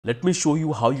Let me show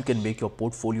you how you can make your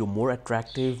portfolio more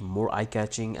attractive, more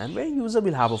eye-catching, and where user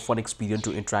will have a fun experience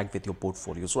to interact with your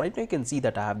portfolio. So right now you can see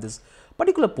that I have this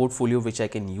particular portfolio which I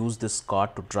can use this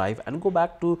card to drive and go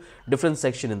back to different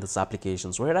section in this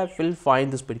application. So here I will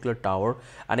find this particular tower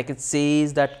and I can say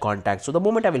that contact. So the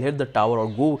moment I will hit the tower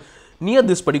or go near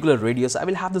this particular radius, I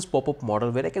will have this pop-up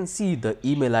model where I can see the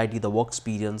email ID, the work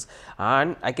experience,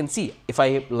 and I can see if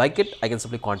I like it, I can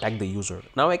simply contact the user.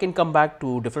 Now I can come back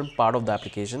to different part of the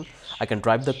application. I can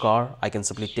drive the car, I can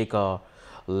simply take a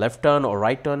left turn or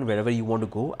right turn wherever you want to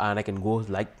go, and I can go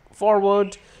like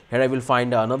forward. Here I will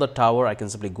find another tower. I can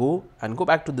simply go and go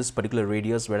back to this particular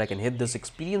radius where I can hit this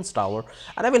experience tower,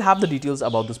 and I will have the details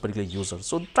about this particular user.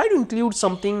 So try to include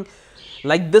something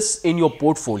like this in your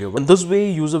portfolio, and this way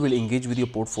user will engage with your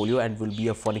portfolio and will be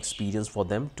a fun experience for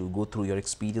them to go through your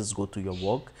experience, go through your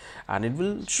work, and it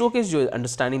will showcase your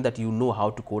understanding that you know how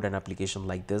to code an application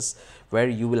like this, where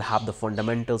you will have the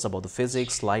fundamentals about the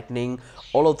physics, lightning,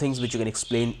 all of things which you can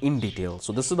explain in detail.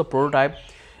 So this is the prototype,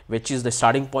 which is the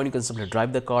starting point. You can simply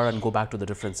drive the car and go back to the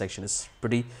different section. It's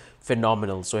pretty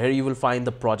phenomenal. So here you will find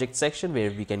the project section where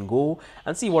we can go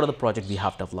and see what are the project we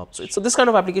have developed. So it's this kind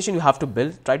of application you have to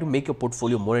build. Try to make your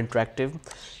portfolio more interactive.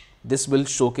 This will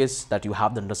showcase that you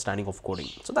have the understanding of coding.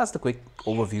 So that's the quick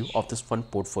overview of this fun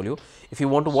portfolio. If you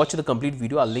want to watch the complete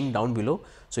video, I'll link down below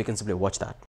so you can simply watch that.